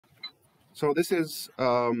So this is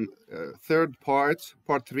third part,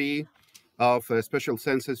 part 3 of Special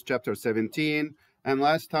Senses, chapter 17. And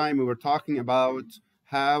last time we were talking about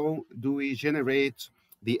how do we generate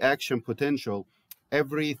the action potential.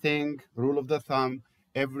 Everything, rule of the thumb,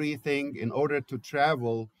 everything in order to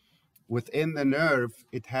travel within the nerve,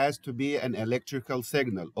 it has to be an electrical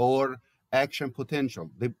signal or action potential,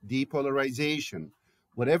 the depolarization,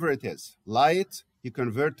 whatever it is. Light, you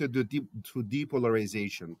convert it to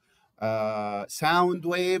depolarization. Sound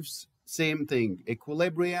waves, same thing.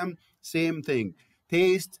 Equilibrium, same thing.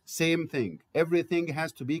 Taste, same thing. Everything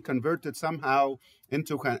has to be converted somehow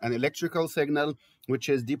into an electrical signal, which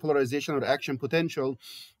is depolarization or action potential.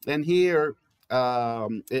 And here,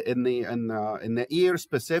 in the ear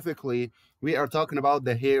specifically, we are talking about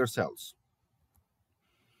the hair cells.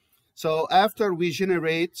 So after we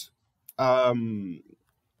generate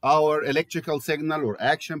our electrical signal or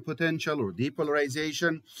action potential or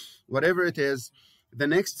depolarization, whatever it is, the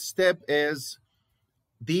next step is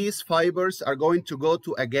these fibers are going to go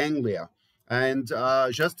to a ganglia. And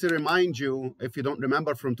just to remind you, if you don't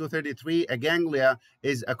remember from 233, a ganglia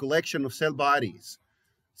is a collection of cell bodies.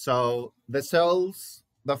 So the cells,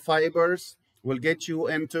 the fibers will get you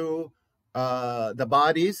into the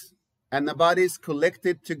bodies, and the bodies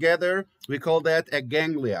collected together, we call that a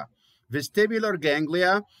ganglia. Vestibular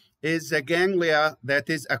ganglia is a ganglia that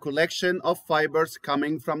is a collection of fibers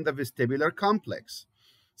coming from the vestibular complex.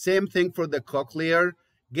 Same thing for the cochlear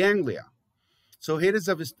ganglia. So here is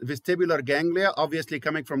a vestibular ganglia, obviously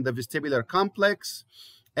coming from the vestibular complex,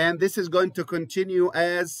 and this is going to continue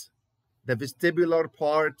as the vestibular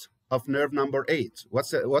part of nerve number 8.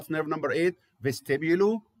 What's nerve number 8?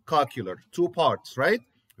 Vestibulocochlear. Two parts, right?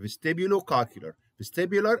 Vestibulocochlear.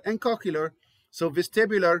 Vestibular and cochlear. So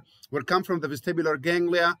vestibular will come from the vestibular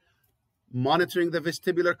ganglia, monitoring the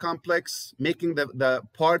vestibular complex, making the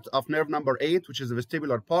part of nerve number 8, which is the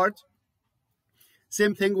vestibular part.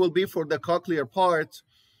 Same thing will be for the cochlear part.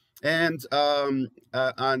 And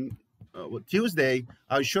on Tuesday,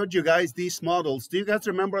 I showed you guys these models. Do you guys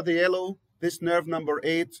remember the yellow? This nerve number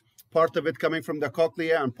 8, part of it coming from the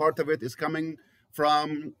cochlea and part of it is coming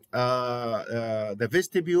from the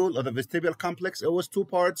vestibule or the vestibular complex. It was two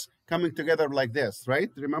parts coming together like this, right?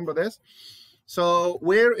 Remember this? So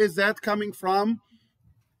where is that coming from?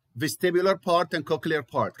 Vestibular part and cochlear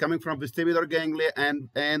part, coming from vestibular ganglia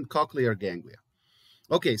and cochlear ganglia.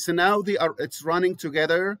 Okay, so now it's running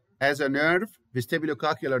together as a nerve,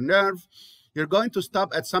 vestibulocochlear nerve. You're going to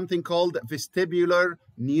stop at something called vestibular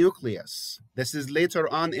nucleus. This is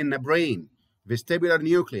later on in the brain, vestibular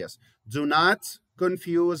nucleus. Do not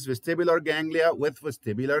confuse vestibular ganglia with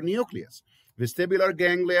vestibular nucleus. Vestibular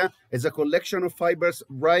ganglia is a collection of fibers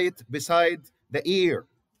right beside the ear.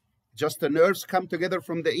 Just the nerves come together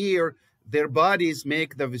from the ear. Their bodies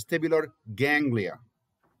make the vestibular ganglia.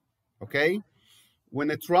 Okay? When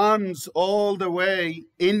it runs all the way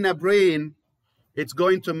in the brain, it's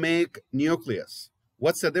going to make nucleus.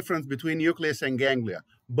 What's the difference between nucleus and ganglia?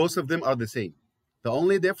 Both of them are the same. The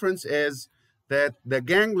only difference is that the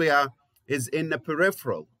ganglia is in the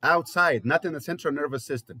peripheral, outside, not in the central nervous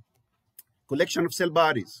system. Collection of cell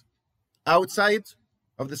bodies. Outside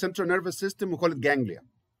of the central nervous system, we call it ganglia.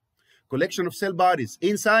 Collection of cell bodies.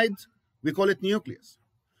 Inside, we call it nucleus.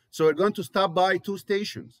 So we're going to stop by two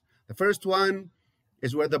stations. The first one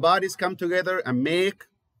is where the bodies come together and make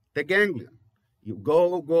the ganglion. You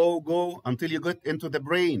go until you get into the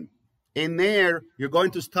brain. In there, you're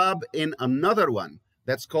going to stop in another one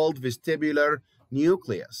that's called vestibular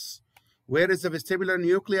nucleus. Where is the vestibular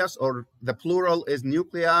nucleus, or the plural is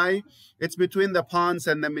nuclei? It's between the pons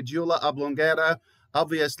and the medulla oblongata.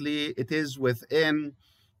 Obviously, it is within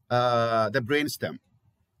the brainstem.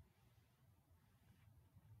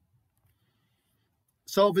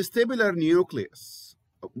 So vestibular nucleus,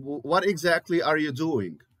 what exactly are you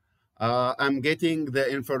doing? I'm getting the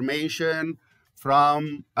information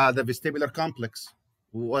from the vestibular complex.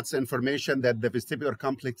 What's the information that the vestibular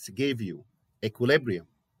complex gave you? Equilibrium,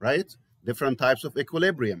 right? Different types of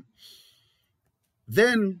equilibrium.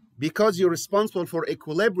 Then, because you're responsible for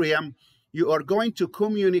equilibrium, you are going to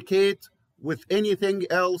communicate with anything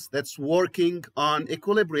else that's working on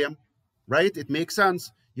equilibrium, right? It makes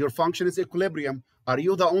sense. Your function is equilibrium. Are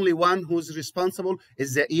you the only one who's responsible?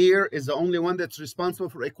 Is the ear the only one that's responsible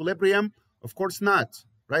for equilibrium? Of course not,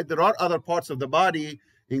 right? There are other parts of the body,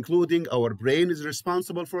 including our brain is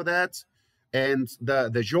responsible for that, and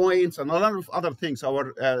the joints and a lot of other things.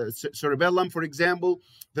 Our cerebellum, for example,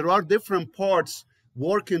 there are different parts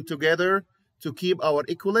working together to keep our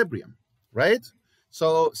equilibrium, right?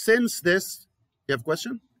 So since this, you have a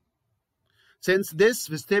question? Since this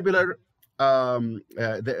vestibular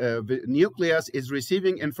the nucleus is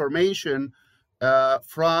receiving information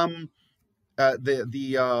from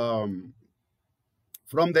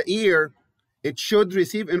from the ear, it should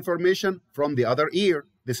receive information from the other ear.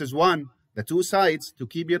 This is one, the two sides to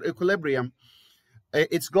keep your equilibrium.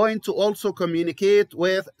 It's going to also communicate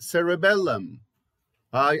with cerebellum.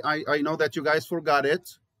 I know that you guys forgot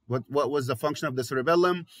it. What was the function of the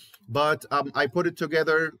cerebellum? But I put it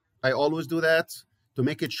together. I always do that to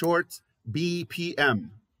make it short. BPM.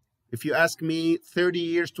 If you ask me 30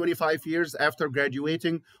 years, 25 years after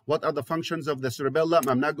graduating, what are the functions of the cerebellum?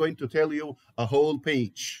 I'm not going to tell you a whole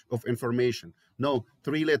page of information. No,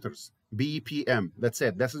 3 letters. BPM. That's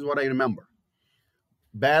it. This is what I remember.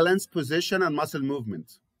 Balance, position, and muscle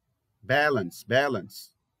movement. Balance,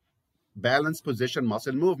 balance. Balance, position,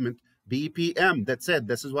 muscle movement. BPM. That's it.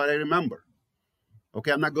 This is what I remember.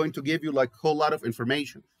 Okay, I'm not going to give you like a whole lot of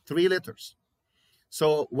information. 3 letters.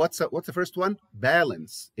 So what's the first one?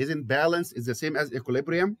 Balance. Isn't balance is the same as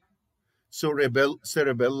equilibrium?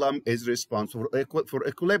 Cerebellum is responsible for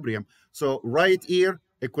equilibrium. So right ear,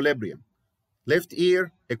 equilibrium. Left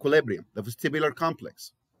ear, equilibrium. The vestibular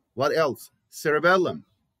complex. What else? Cerebellum.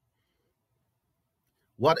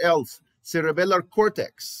 What else? Cerebellar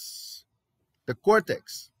cortex. The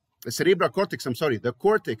cortex. The cerebral cortex, I'm sorry. The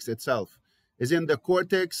cortex itself is in the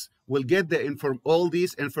cortex. Will get the all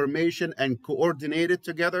these information and coordinate it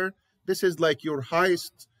together. This is like your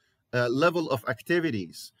highest level of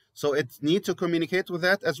activities. So it needs to communicate with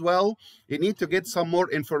that as well. You need to get some more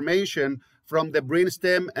information from the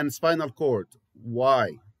brainstem and spinal cord.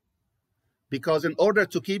 Why? Because in order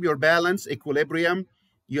to keep your balance, equilibrium,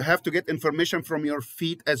 you have to get information from your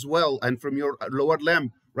feet as well and from your lower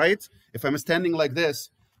limb, right? If I'm standing like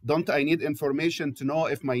this, don't I need information to know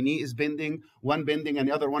if my knee is bending, one bending and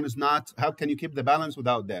the other one is not? How can you keep the balance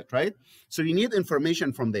without that, right? So you need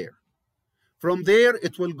information from there. From there,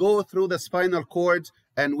 it will go through the spinal cord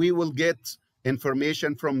and we will get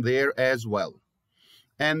information from there as well.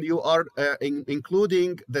 And you are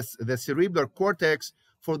including the cerebral cortex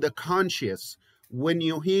for the conscious. When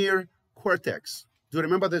you hear cortex, do you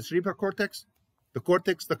remember the cerebral cortex? The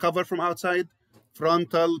cortex, the cover from outside?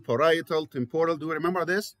 Frontal, parietal, temporal. Do you remember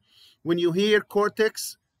this? When you hear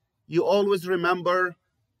cortex, you always remember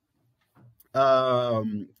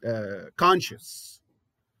conscious.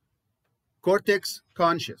 Cortex,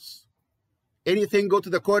 conscious. Anything go to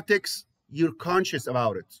the cortex, you're conscious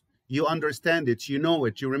about it. You understand it, you know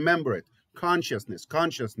it, you remember it. Consciousness,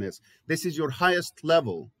 consciousness. This is your highest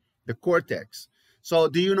level, the cortex. So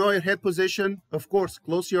do you know your head position? Of course,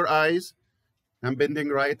 close your eyes. I'm bending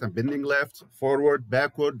right, I'm bending left, forward,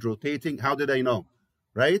 backward, rotating. How did I know,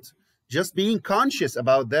 right? Just being conscious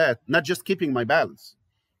about that, not just keeping my balance.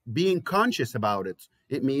 Being conscious about it,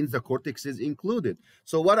 it means the cortex is included.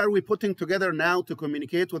 So what are we putting together now to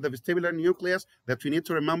communicate with the vestibular nucleus that we need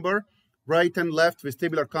to remember? Right and left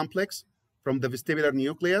vestibular complex from the vestibular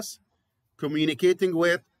nucleus, communicating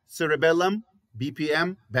with cerebellum,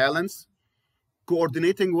 BPM, balance,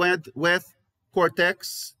 coordinating with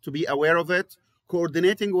cortex, to be aware of it,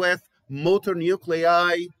 coordinating with motor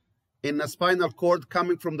nuclei in the spinal cord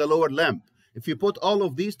coming from the lower limb. If you put all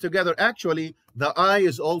of these together, actually, the eye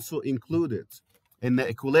is also included in the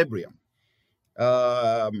equilibrium.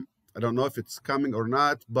 I don't know if it's coming or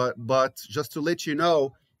not, but just to let you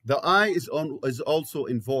know, the eye is also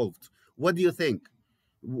involved. What do you think?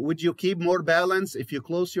 Would you keep more balance if you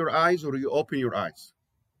close your eyes or you open your eyes?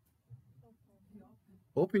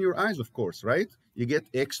 Open your eyes, of course, right? You get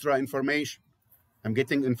extra information. I'm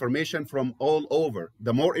getting information from all over.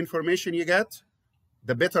 The more information you get,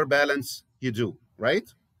 the better balance you do, right?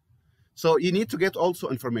 So you need to get also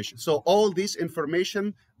information. So all this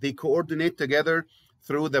information, they coordinate together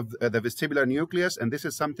through the vestibular nucleus, and this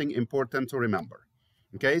is something important to remember.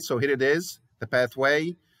 Okay, so here it is, the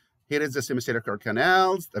pathway. Here is the semicircular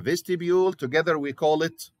canals, the vestibule. Together we call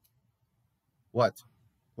it what?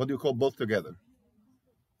 What do you call both together?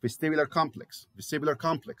 Vestibular complex,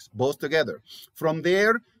 both together. From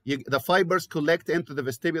there, the fibers collect into the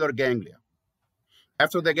vestibular ganglia.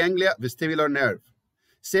 After the ganglia, vestibular nerve.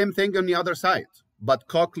 Same thing on the other side, but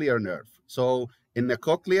cochlear nerve. So in the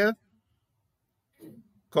cochlea,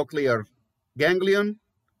 cochlear ganglion,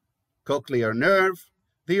 cochlear nerve,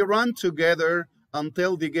 they run together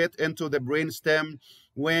until they get into the brainstem.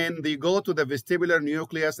 When they go to the vestibular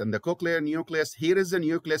nucleus and the cochlear nucleus, here is the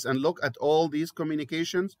nucleus, and look at all these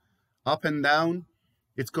communications, up and down.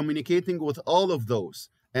 It's communicating with all of those.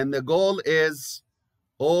 And the goal is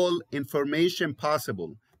all information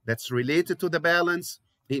possible that's related to the balance,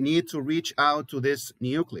 they need to reach out to this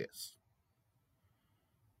nucleus.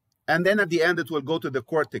 And then at the end, it will go to the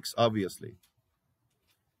cortex, obviously.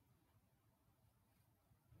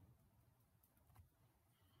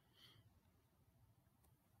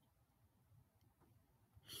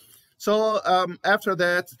 So after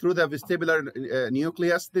that, through the vestibular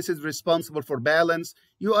nucleus, this is responsible for balance.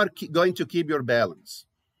 You are going to keep your balance,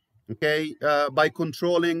 okay, by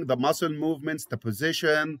controlling the muscle movements, the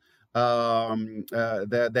position,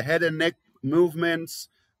 the head and neck movements,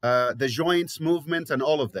 the joints movements, and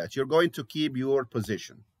all of that. You're going to keep your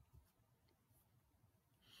position.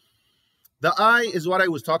 The eye is what I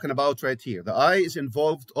was talking about right here. The eye is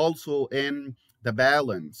involved also in the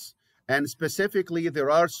balance. And specifically, there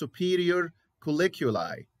are superior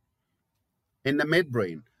colliculi in the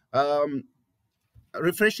midbrain.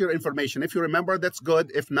 Refresh your information. If you remember, that's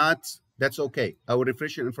good. If not, that's okay. I will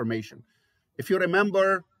refresh your information. If you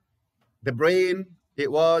remember the brain,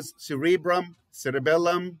 it was cerebrum,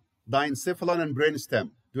 cerebellum, diencephalon, and brainstem.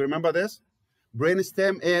 Do you remember this?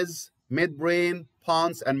 Brainstem is midbrain,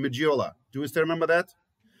 pons, and medulla. Do you still remember that?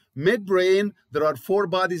 Midbrain, there are 4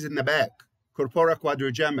 bodies in the back. Corpora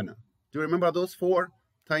quadrigemina. Do you remember those 4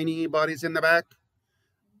 tiny bodies in the back?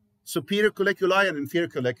 Superior colliculi and inferior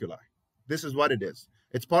colliculi. This is what it is.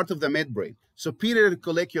 It's part of the midbrain. Superior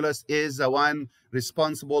colliculus is the one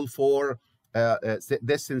responsible for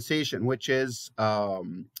this sensation, which is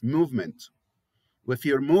movement. If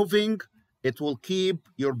you're moving, it will keep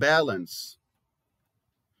your balance.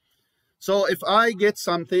 So if I get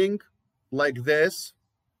something like this,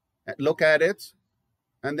 look at it,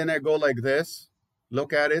 and then I go like this,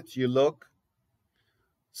 look at it, you look.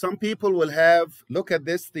 Some people will have, look at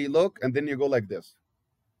this, they look, and then you go like this.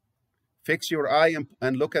 Fix your eye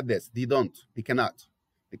and look at this. They don't, they cannot.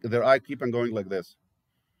 Their eye keep on going like this,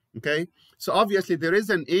 okay? So obviously there is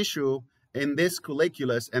an issue in this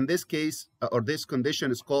colliculus, and this case, or this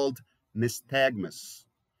condition is called nystagmus.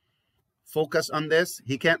 Focus on this,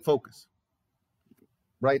 he can't focus.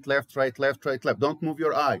 Right, left, right, left, right, left. Don't move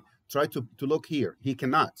your eye. Try to look here. He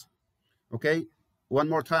cannot. Okay? One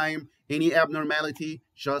more time. Any abnormality,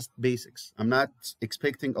 just basics. I'm not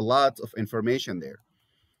expecting a lot of information there.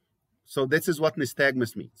 So this is what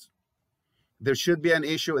nystagmus means. There should be an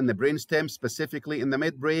issue in the brainstem, specifically in the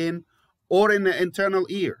midbrain, or in the internal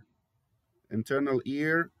ear. Internal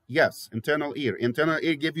ear, yes, internal ear. Internal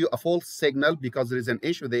ear give you a false signal because there is an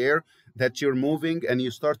issue there that you're moving and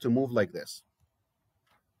you start to move like this.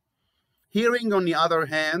 Hearing, on the other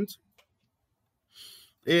hand,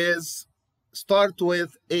 is start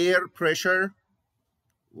with air pressure.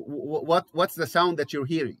 What's the sound that you're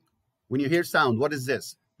hearing? When you hear sound, what is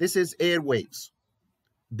this? This is air waves.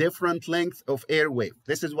 Different length of air wave.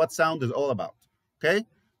 This is what sound is all about, okay?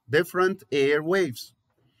 Different air waves.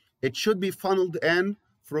 It should be funneled in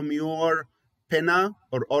from your pinna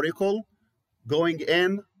or auricle, going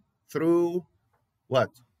in through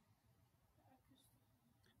what?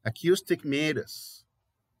 Acoustic meatus.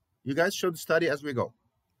 You guys should study as we go.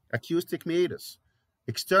 Acoustic meatus,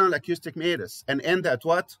 external acoustic meatus, and end at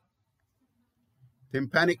what?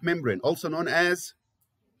 Tympanic membrane, also known as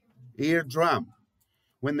eardrum.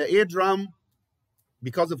 When the eardrum,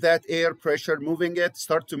 because of that air pressure moving it,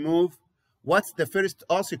 start to move, what's the first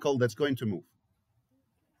ossicle that's going to move?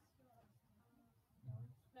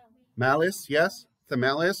 Malleus, yes, the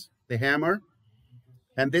malleus, the hammer.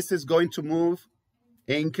 And this is going to move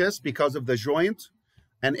incus because of the joint,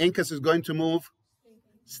 and incus is going to move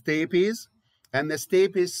stapes, and the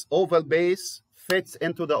stapes oval base fits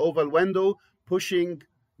into the oval window, pushing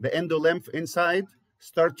the endolymph inside,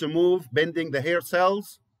 start to move, bending the hair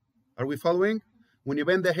cells. Are we following? When you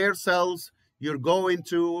bend the hair cells, you're going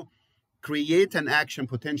to create an action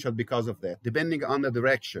potential because of that, depending on the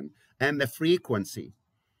direction and the frequency.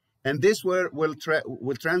 And this will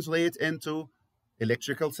translate into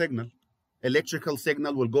electrical signal. Electrical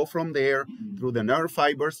signal will go from there through the nerve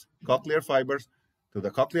fibers, cochlear fibers, to the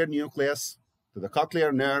cochlear nucleus, to the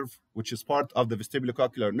cochlear nerve, which is part of the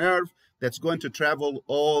vestibulocochlear nerve, that's going to travel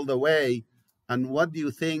all the way. And what do you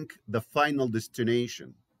think the final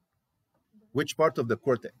destination? Which part of the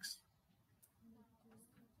cortex?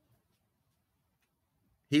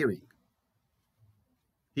 Hearing.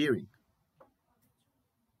 Hearing.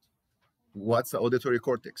 What's the auditory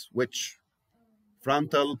cortex? Which?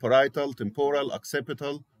 Frontal, parietal, temporal,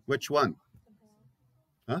 occipital? Which one?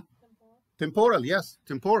 Huh? Temporal, yes,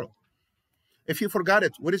 temporal. If you forgot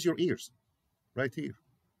it, what is your ears? Right here.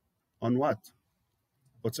 On what?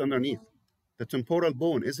 What's underneath? The temporal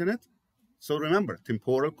bone, isn't it? So remember,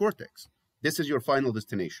 temporal cortex. This is your final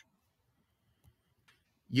destination.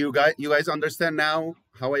 You guys understand now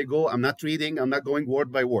how I go? I'm not reading. I'm not going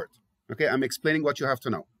word by word. Okay, I'm explaining what you have to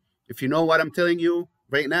know. If you know what I'm telling you,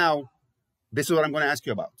 right now, this is what I'm going to ask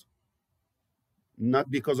you about.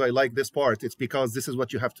 Not because I like this part, it's because this is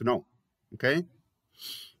what you have to know, okay?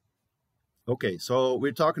 Okay, so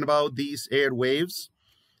we're talking about these air waves.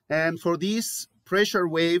 And for these pressure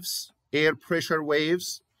waves, air pressure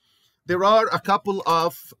waves, there are a couple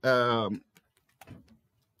of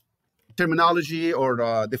terminology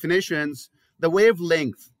or definitions. The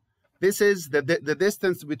wavelength, this is the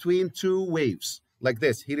distance between two waves, like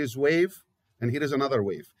this. Here is wave, and here is another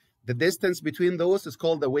wave. The distance between those is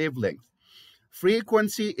called the wavelength.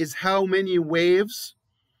 Frequency is how many waves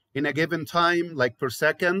in a given time, like per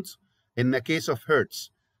second, in the case of hertz.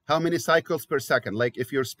 How many cycles per second? Like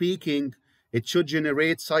if you're speaking, it should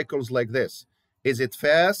generate cycles like this. Is it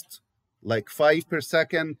fast? Like 5 per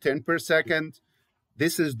second, 10 per second?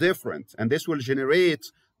 This is different, and this will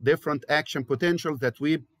generate different action potentials that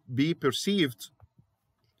will be perceived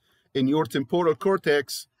in your temporal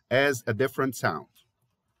cortex as a different sound.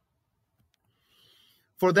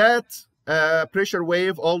 For that pressure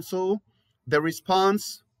wave also, the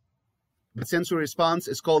response, the sensory response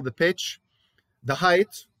is called the pitch. The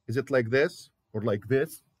height, is it like this or like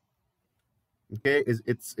this? Okay,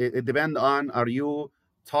 it depends on, are you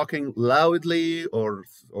talking loudly or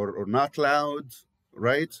not loud,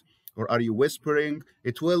 right? Or are you whispering?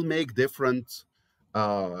 It will make different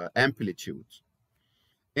amplitude.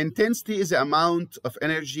 Intensity is the amount of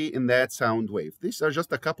energy in that sound wave. These are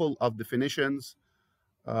just a couple of definitions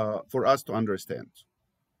for us to understand.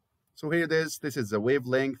 So here it is. This is the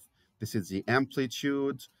wavelength. This is the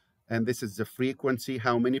amplitude. And this is the frequency,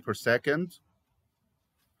 how many per second.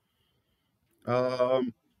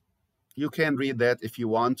 You can read that if you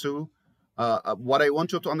want to. What I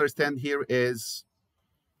want you to understand here is,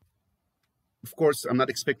 of course, I'm not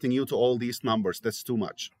expecting you to all these numbers. That's too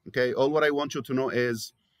much. Okay. All what I want you to know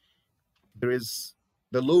is there is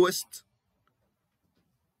the lowest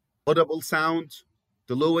audible sound,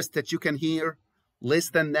 the lowest that you can hear. Less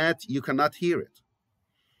than that, you cannot hear it.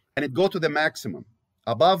 And it go to the maximum.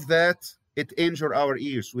 Above that, it injure our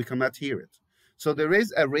ears. We cannot hear it. So there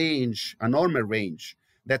is a range, a normal range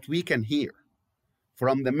that we can hear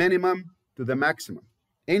from the minimum to the maximum.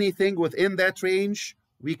 Anything within that range,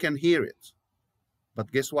 we can hear it.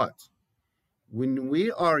 But guess what? When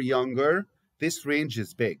we are younger, this range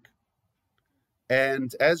is big.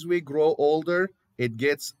 And as we grow older, it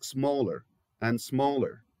gets smaller and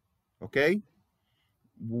smaller. Okay?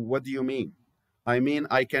 What do you mean? I mean,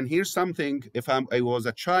 I can hear something if I was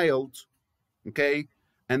a child, okay?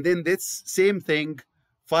 And then this same thing,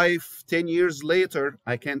 5, 10 years later,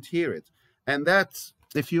 I can't hear it. And that's,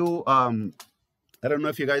 if you, I don't know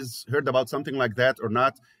if you guys heard about something like that or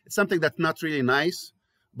not. It's something that's not really nice,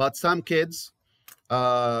 but some kids,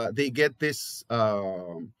 they get this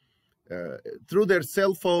through their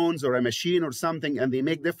cell phones or a machine or something, and they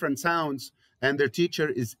make different sounds, and their teacher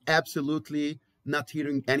is absolutely not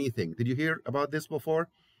hearing anything. Did you hear about this before?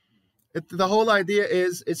 The whole idea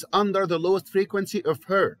is it's under the lowest frequency of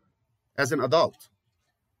her as an adult,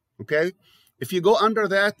 okay? If you go under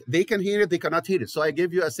that, they can hear it, they cannot hear it. So I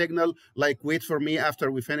give you a signal, like wait for me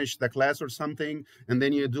after we finish the class or something, and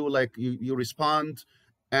then you do like, you respond,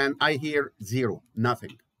 and I hear zero,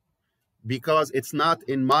 nothing. Because it's not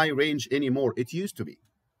in my range anymore. It used to be.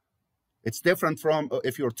 It's different from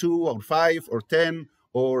if you're 2 or 5 or 10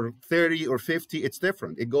 or 30 or 50, it's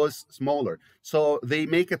different. It goes smaller. So they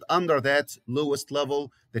make it under that lowest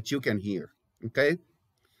level that you can hear, okay?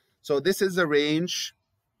 So this is a range,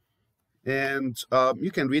 and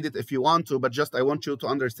you can read it if you want to, but just I want you to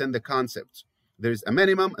understand the concept. There is a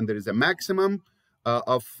minimum and there is a maximum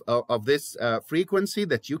of this frequency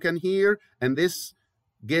that you can hear, and this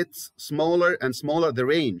gets smaller and smaller, the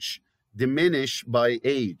range diminish by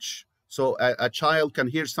age. So a child can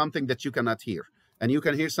hear something that you cannot hear, and you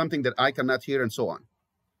can hear something that I cannot hear, and so on.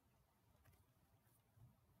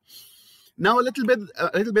 Now a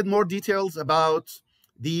little bit more details about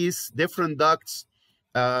these different ducts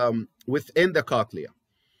within the cochlea.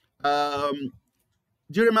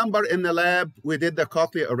 Do you remember in the lab we did the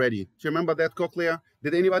cochlea already? Do you remember that cochlea?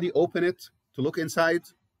 Did anybody open it to look inside?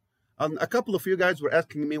 A couple of you guys were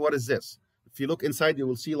asking me, what is this? If you look inside, you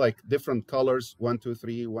will see like different colors, 1, 2,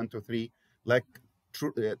 3, 1, 2, 3, like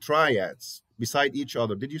triads beside each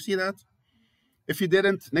other. Did you see that? If you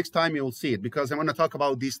didn't, next time you will see it, because I'm going to talk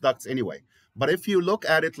about these ducts anyway. But if you look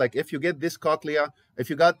at it, like if you get this cochlea, if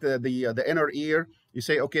you got the inner ear, you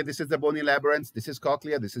say, okay, this is the bony labyrinth, this is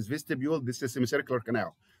cochlea, this is vestibule, this is semicircular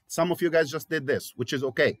canal. Some of you guys just did this, which is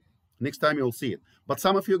okay. Next time you'll see it. But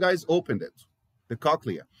some of you guys opened it, the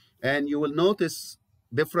cochlea, and you will notice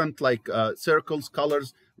different like circles,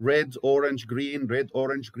 colors, red, orange, green,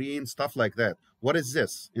 stuff like that. What is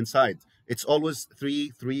this inside? It's always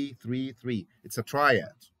 3, 3, 3, 3. It's a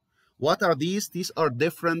triad. What are these? These are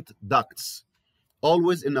different ducts,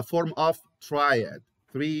 always in the form of triad.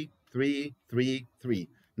 3, 3, 3, 3.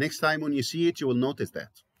 Next time when you see it, you will notice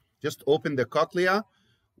that. Just open the cochlea.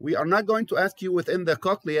 We are not going to ask you within the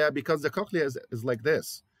cochlea because the cochlea is like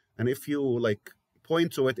this. And if you like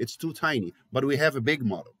point to it, it's too tiny. But we have a big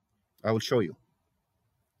model. I will show you.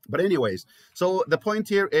 But anyways, so the point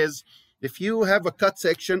here is if you have a cut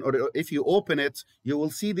section or if you open it, you will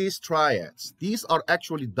see these triads. These are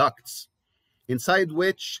actually ducts inside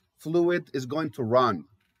which fluid is going to run.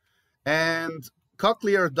 And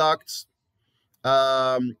cochlear ducts,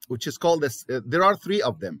 which is called this, there are 3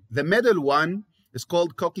 of them. The middle one is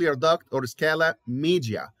called cochlear duct or scala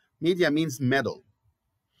media. Media means metal.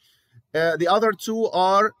 The other 2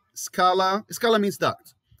 are scala means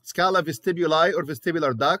duct. Scala vestibuli or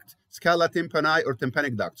vestibular duct, scala tympani or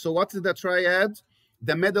tympanic duct. So what is the triad?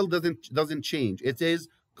 The middle doesn't change. It is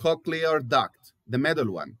cochlear duct, the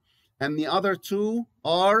middle one. And the other 2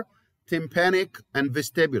 are tympanic and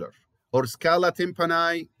vestibular, or scala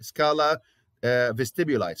tympani, scala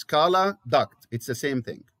vestibuli, scala duct. It's the same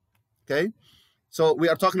thing. Okay? So we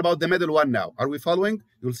are talking about the middle one now. Are we following?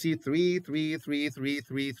 You'll see 3, 3, 3, 3,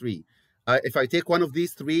 3, 3. If I take one of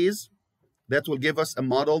these 3s, that will give us a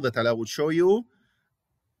model that I will show you.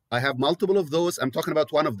 I have multiple of those. I'm talking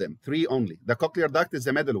about one of them, 3 only. The cochlear duct is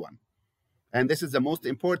the middle one. And this is the most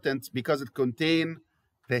important because it contains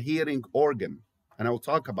the hearing organ. And I will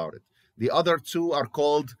talk about it. The other 2 are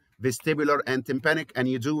called vestibular and tympanic. And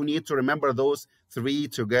you do need to remember those 3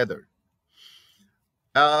 together.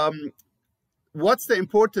 What's the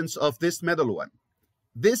importance of this middle one?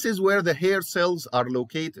 This is where the hair cells are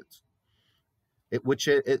located.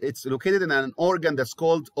 It's located in an organ that's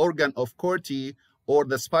called organ of Corti or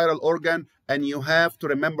the spiral organ, and you have to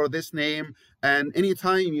remember this name. And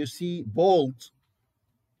anytime you see bold,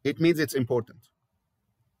 it means it's important.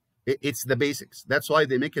 It's the basics. That's why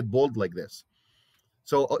they make it bold like this.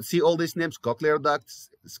 So see all these names: cochlear duct,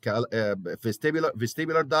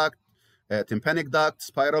 vestibular duct, tympanic duct,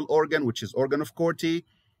 spiral organ, which is organ of Corti.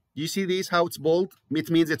 You see these, how it's bold? It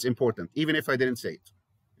means it's important, even if I didn't say it.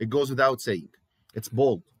 It goes without saying. It's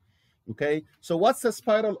bold. Okay, so what's the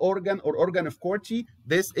spiral organ or organ of Corti?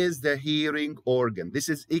 This is the hearing organ. This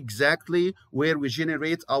is exactly where we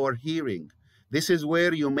generate our hearing. This is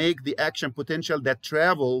where you make the action potential that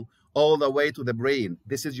travel all the way to the brain.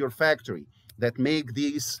 This is your factory that make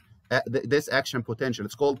this action potential.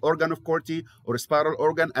 It's called organ of Corti or spiral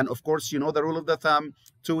organ. And of course, you know the rule of the thumb,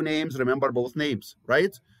 2 names, remember both names,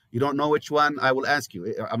 right? You don't know which one, I will ask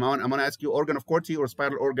you. I'm going to ask you organ of Corti or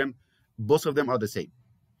spiral organ. Both of them are the same.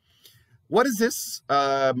 What is this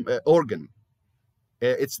organ?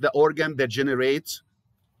 It's the organ that generates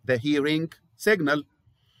the hearing signal.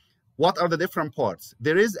 What are the different parts?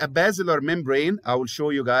 There is a basilar membrane, I will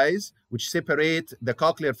show you guys, which separate the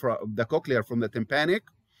cochlear from the tympanic.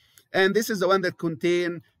 And this is the one that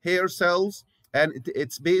contains hair cells, and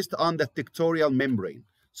it's based on the tectorial membrane.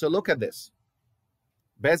 So look at this.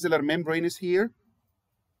 Basilar membrane is here.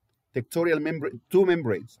 Tectorial membrane, 2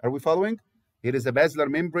 membranes. Are we following? It is a basilar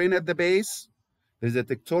membrane at the base. There's a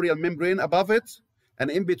tectorial membrane above it. And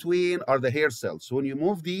in between are the hair cells. So when you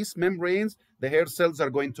move these membranes, the hair cells are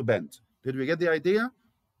going to bend. Did we get the idea?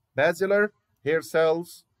 Basilar, hair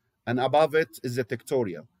cells, and above it is the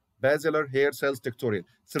tectorial. Basilar, hair cells, tectorial.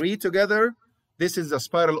 3 together, this is the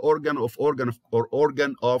spiral organ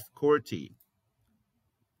of Corti.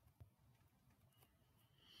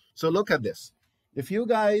 So look at this. If you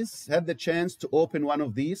guys had the chance to open one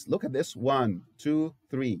of these, look at this. 1, 2,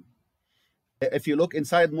 3. If you look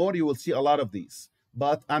inside more, you will see a lot of these.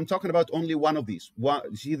 But I'm talking about only one of these.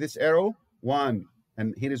 See this arrow? 1.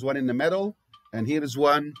 And here is one in the middle. And here is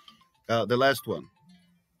one, the last one.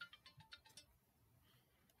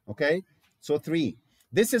 Okay? So 3.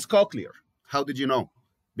 This is cochlear. How did you know?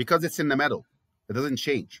 Because it's in the middle. It doesn't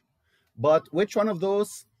change. But which one of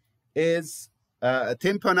those is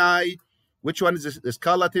tympani? Which one is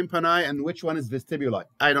scala tympani and which one is vestibuli?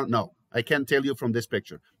 I don't know. I can't tell you from this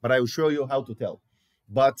picture, but I will show you how to tell.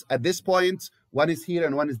 But at this point, one is here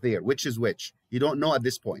and one is there. Which is which? You don't know at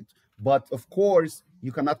this point. But of course,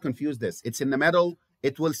 you cannot confuse this. It's in the middle.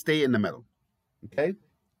 It will stay in the middle. Okay?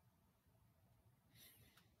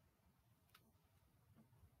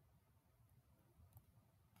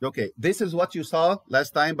 Okay, this is what you saw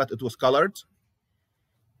last time, but it was colored.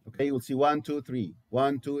 Okay, you will see 1, 2, 3,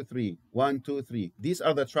 1, 2, 3, 1, 2, 3. These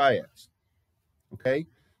are the triads. Okay,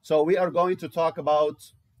 so we are going to talk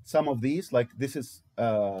about some of these, like this is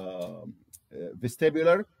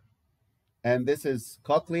vestibular, and this is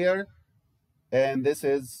cochlear, and this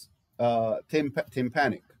is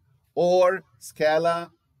tympanic, or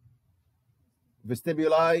scala,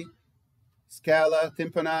 vestibuli, scala,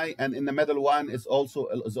 tympani, and in the middle one is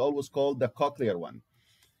always called the cochlear one.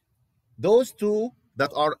 Those two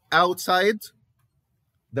that are outside,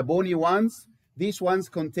 the bony ones, these ones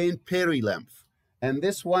contain perilymph, and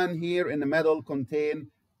this one here in the middle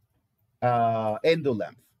contain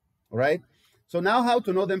endolymph, right? So now how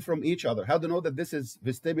to know them from each other? How to know that this is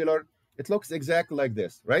vestibular? It looks exactly like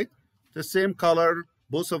this, right? The same color,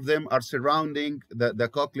 both of them are surrounding the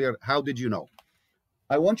cochlear. How did you know?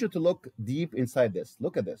 I want you to look deep inside this.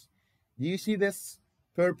 Look at this. Do you see this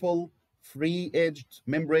purple free-edged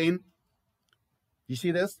membrane? You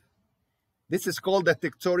see this? This is called the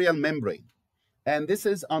tectorial membrane. And this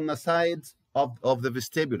is on the side of the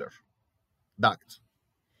vestibular duct.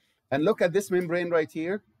 And look at this membrane right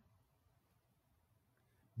here.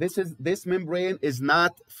 This membrane is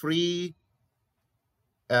not free-ended.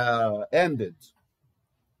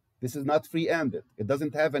 This is not free-ended. It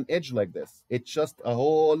doesn't have an edge like this. It's just a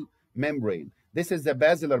whole membrane. This is the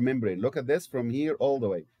basilar membrane. Look at this from here all the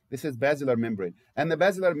way. This is basilar membrane. And the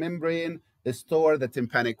basilar membrane is toward the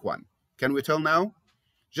tympanic one. Can we tell now?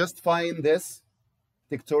 Just find this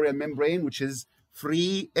tectorial membrane, which is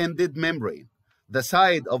free-ended membrane. The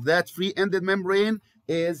side of that free-ended membrane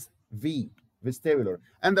is V, vestibular.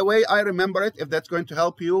 And the way I remember it, if that's going to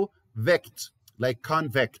help you, vect, like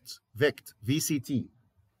convect, vect, VCT,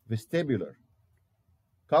 vestibular,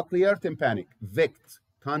 cochlear, tympanic, vect,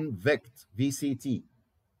 convect, VCT,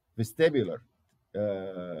 vestibular,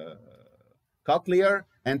 cochlear,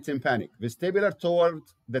 and tympanic. Vestibular toward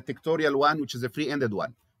the tectorial one, which is a free-ended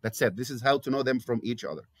one. That's it. This is how to know them from each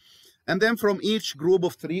other. And then from each group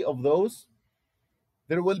of 3 of those,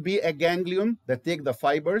 there will be a ganglion that take the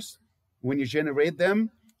fibers. When you generate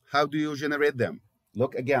them, how do you generate them?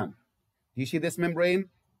 Look again. Do you see this membrane?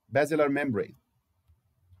 Basilar membrane.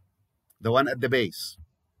 The one at the base.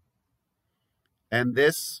 And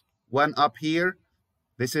this one up here,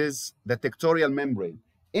 this is the tectorial membrane.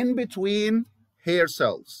 In between, hair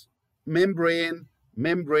cells. Membrane,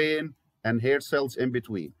 and hair cells in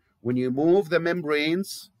between. When you move the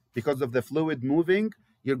membranes, because of the fluid moving,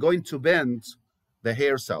 you're going to bend the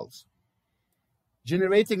hair cells,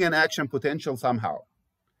 generating an action potential somehow,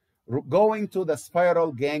 going to the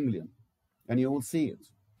spiral ganglion, and you will see it.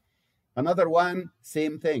 Another one,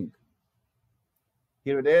 same thing.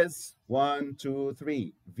 Here it is, 1, 2,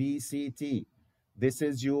 3, VCT. This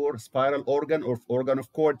is your spiral organ or organ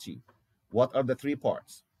of Corti. What are the 3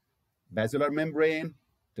 parts? Basilar membrane,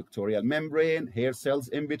 tectorial membrane, hair cells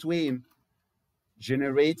in between,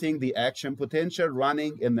 generating the action potential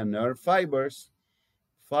running in the nerve fibers.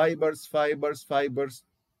 Fibers.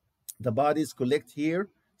 The bodies collect here,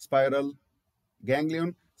 spiral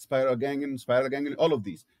ganglion, all of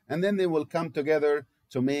these. And then they will come together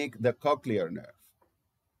to make the cochlear nerve.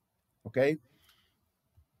 Okay?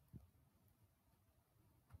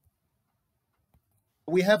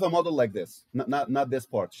 We have a model like this, not this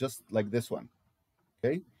part, just like this one.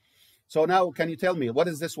 Okay? So now, can you tell me, what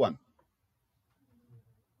is this one?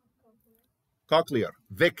 Cochlear,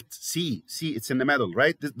 vect, C, it's in the middle,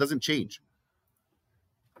 right? This doesn't change.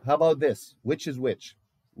 How about this? Which is which?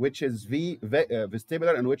 Which is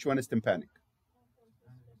vestibular and which one is tympanic?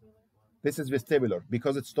 This is vestibular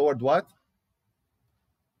because it's toward what?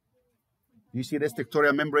 You see this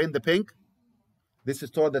tectorial membrane, the pink? This is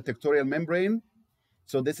toward the tectorial membrane.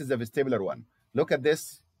 So this is a vestibular one. Look at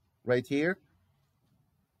this right here.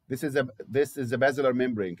 This is a basilar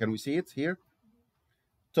membrane. Can we see it here?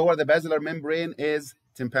 Toward the basilar membrane is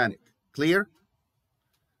tympanic. Clear?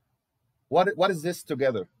 What is this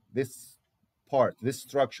together? This part, this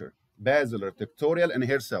structure, basilar, tectorial, and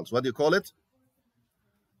hair cells. What do you call it?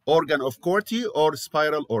 Organ of Corti or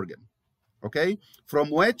spiral organ. Okay? From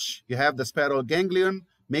which you have the spiral ganglion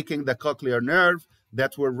making the cochlear nerve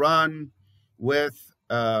that will run with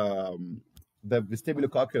the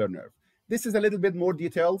vestibulocochlear nerve. This is a little bit more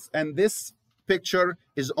details, and this picture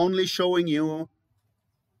is only showing you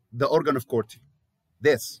the organ of Corti.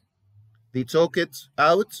 This. They took it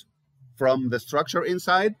out from the structure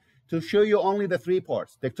inside to show you only the 3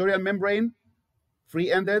 parts. Tectorial membrane,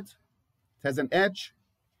 free-ended, it has an edge.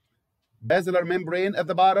 Basilar membrane at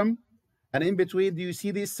the bottom. And in between, do you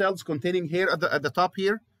see these cells containing hair at the top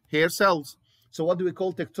here? Hair cells. So what do we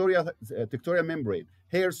call tectorial membrane?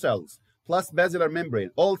 Hair cells plus basilar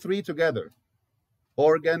membrane, all 3 together.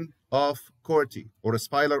 Organ of Corti, or a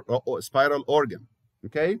spiral organ.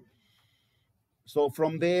 Okay? So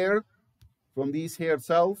from there, from these hair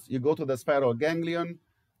cells, you go to the spiral ganglion,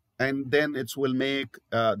 and then it will make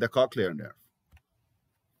the cochlear nerve.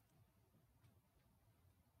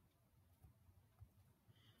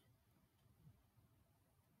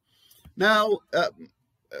 Now,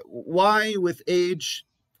 why with age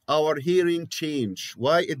our hearing change?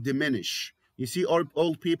 Why it diminish? You see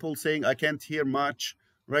old people saying, I can't hear much,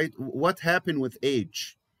 right? What happened with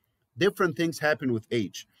age? Different things happen with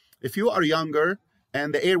age. If you are younger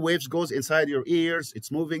and the airwaves goes inside your ears,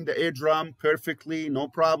 it's moving the eardrum perfectly, no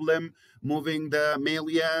problem, moving the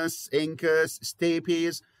malleus, incus,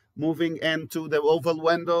 stapes, moving into the oval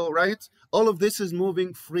window, right? All of this is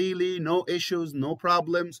moving freely, no issues, no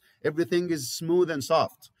problems. Everything is smooth and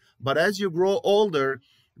soft. But as you grow older,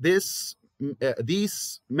 these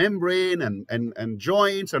membrane and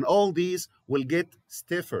joints and all these will get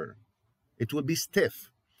stiffer. It will be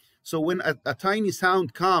stiff. So when a tiny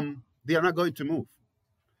sound come, they are not going to move.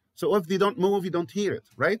 So if they don't move, you don't hear it,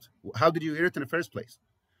 right? How did you hear it in the first place?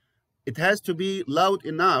 It has to be loud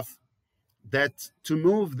enough that to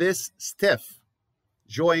move this stiff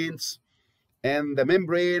joints, and the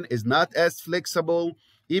membrane is not as flexible.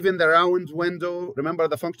 Even the round window, remember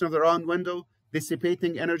the function of the round window?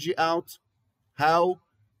 Dissipating energy out. How?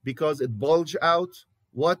 Because it bulge out.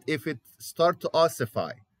 What if it start to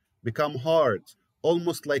ossify, become hard,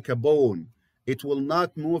 almost like a bone? It will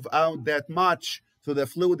not move out that much, so the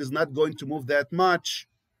fluid is not going to move that much,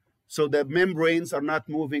 so the membranes are not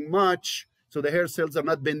moving much, so the hair cells are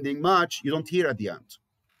not bending much. You don't hear at the end.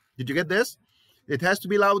 Did you get this? It has to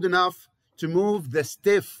be loud enough to move the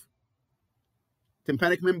stiff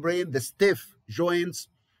tympanic membrane, the stiff joints,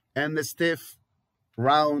 and the stiff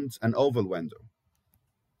round and oval window.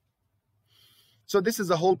 So this is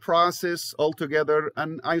a whole process altogether,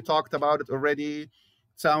 and I talked about it already.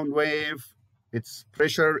 Sound wave, it's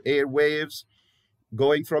pressure, air waves,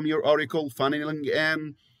 going from your auricle, funneling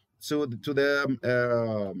in to the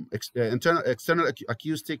external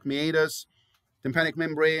acoustic meatus, tympanic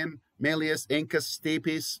membrane, malleus, incus,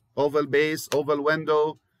 stapes, oval base, oval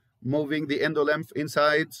window, moving the endolymph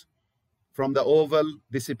inside from the oval,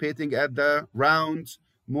 dissipating at the round,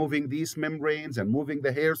 moving these membranes and moving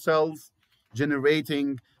the hair cells,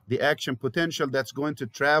 generating the action potential that's going to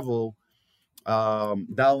travel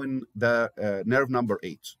down the nerve number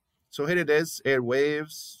 8. So here it is, air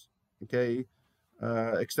waves, okay,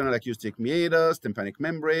 external acoustic meatus, tympanic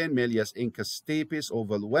membrane, malleus, incus, stapes,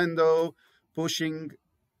 oval window, pushing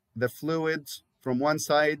the fluid from one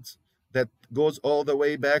side that goes all the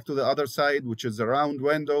way back to the other side, which is the round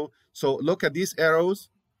window. So look at these arrows.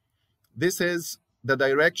 This is the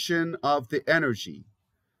direction of the energy.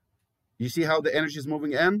 You see how the energy is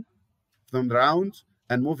moving in from the round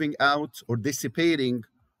and moving out or dissipating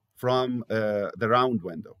from the round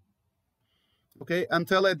window. Okay,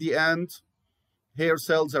 until at the end, hair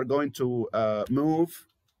cells are going to move,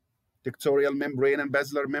 pictorial membrane and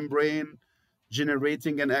basilar membrane,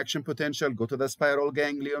 generating an action potential, go to the spiral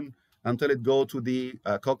ganglion until it go to the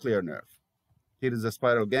cochlear nerve. Here is the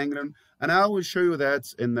spiral ganglion, and I will show you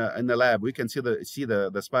that in the lab. We can see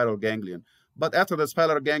the spiral ganglion. But after the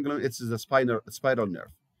spiral ganglion, it's the spiral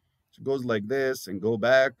nerve. So it goes like this and go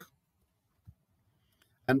back.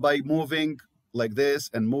 And by moving like this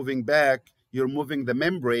and moving back, you're moving the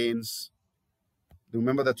membranes. Do you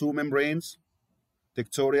remember the two membranes?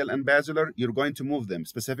 Pictorial and basilar, you're going to move them,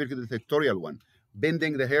 specifically the pictorial one,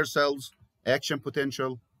 bending the hair cells, action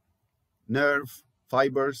potential, nerve,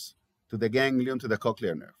 fibers, to the ganglion, to the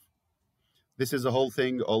cochlear nerve. This is the whole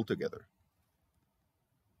thing altogether.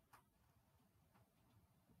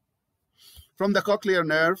 From the cochlear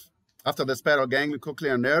nerve, after the spiral ganglion,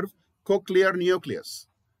 cochlear nerve, cochlear nucleus.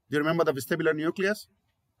 Do you remember the vestibular nucleus?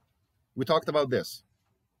 We talked about this.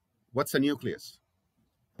 What's a nucleus?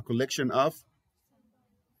 A collection of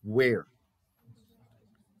where?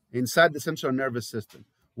 Inside the central nervous system.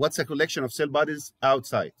 What's a collection of cell bodies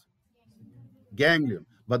outside? Ganglion.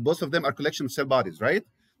 But both of them are collection of cell bodies, right?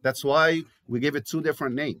 That's why we give it two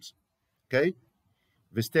different names. Okay?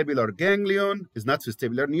 Vestibular ganglion is not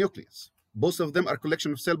vestibular nucleus. Both of them are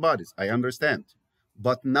collection of cell bodies. I understand,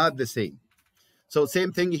 but not the same. So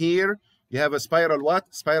same thing here. You have a spiral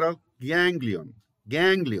what? Spiral ganglion.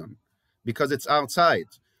 Ganglion, because it's outside.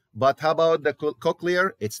 But how about the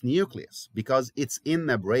cochlear? It's nucleus, because it's in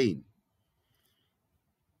the brain.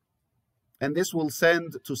 And this will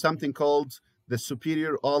send to something called the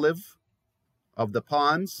superior olive of the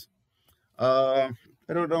pons. I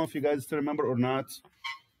don't know if you guys still remember or not.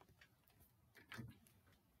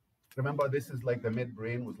 Remember, this is like the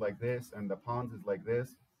midbrain was like this, and the pons is like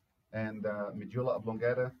this, and medulla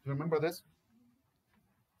oblongata. Do you remember this?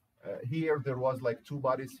 Here there was like two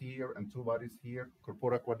bodies here and two bodies here,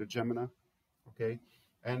 corpora quadrigemina. Okay,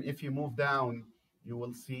 and if you move down, you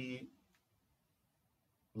will see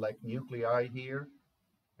like nuclei here,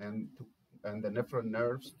 and the nephron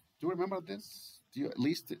nerves Do you remember this? Do you at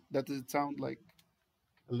least, that does it sound like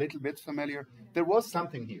a little bit familiar? There was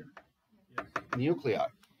something here, nuclei.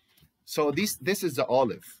 So this is the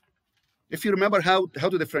olive. If you remember how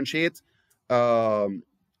to differentiate 9,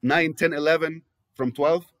 10, 11 from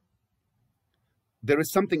 12, there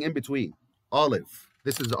is something in between. Olive.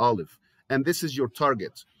 This is the olive. And this is your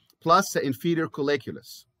target, plus the inferior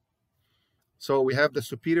colliculus. So we have the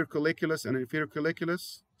superior colliculus and inferior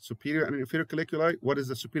colliculus. Superior and inferior colliculi. What is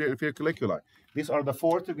the superior and inferior colliculi? These are the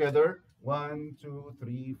four together. 1, 2,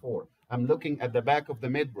 3, 4. I'm looking at the back of the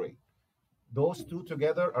midbrain. Those two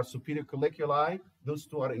together are superior colliculi. Those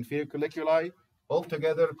two are inferior colliculi.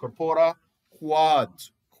 Altogether, corpora quad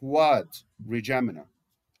regemina,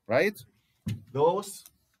 right? Those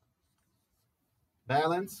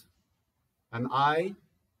balance an eye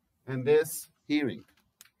and this hearing,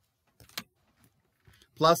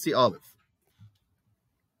 plus the olive.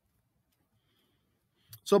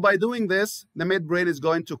 So by doing this, the midbrain is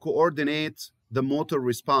going to coordinate the motor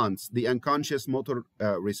response, the unconscious motor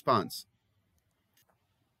response.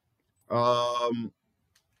 Where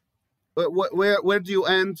do you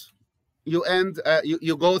end?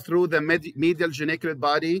 You go through the medial geniculate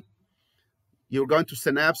body. You're going to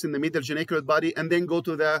synapse in the medial geniculate body and then go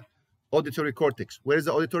to the auditory cortex. Where is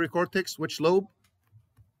the auditory cortex? Which lobe?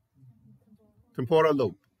 Temporal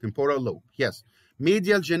lobe. Temporal lobe. Yes.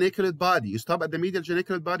 Medial geniculate body. You stop at the medial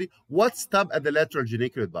geniculate body. What stop at the lateral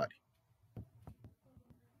geniculate body?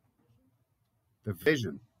 The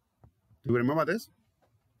vision. Do you remember this?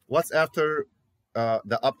 What's after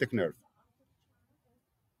the optic nerve?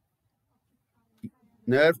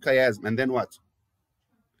 Nerve chiasm. And then what?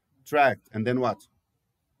 Tract. And then what?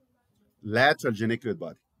 Lateral geniculate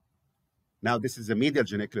body. Now this is the medial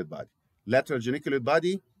geniculate body. Lateral geniculate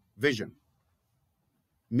body, vision.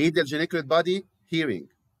 Medial geniculate body, hearing.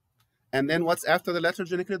 And then what's after the lateral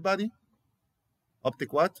geniculate body?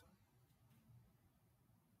 Optic what?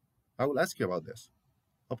 I will ask you about this.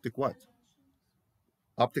 Optic what?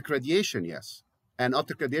 Optic radiation, yes. And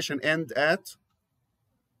optic radiation end at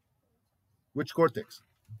which cortex?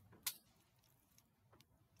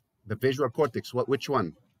 The visual cortex. Which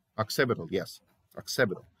one? Occipital, yes.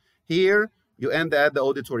 Occipital. Here, you end at the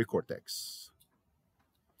auditory cortex.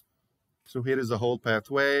 So here is the whole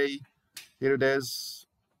pathway. Here it is.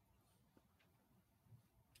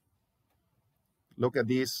 Look at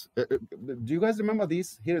these. Do you guys remember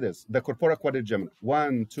these? Here it is. The corpora quadrigemina.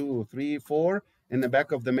 1, 2, 3, 4 in the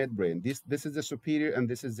back of the midbrain. This is the superior and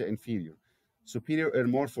this is the inferior. Superior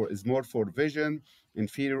is more for vision.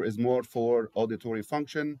 Inferior is more for auditory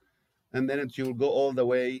function. And then it will go all the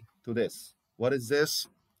way to this. What is this?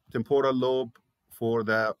 Temporal lobe for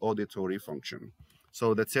the auditory function.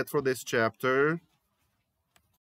 So that's it for this chapter.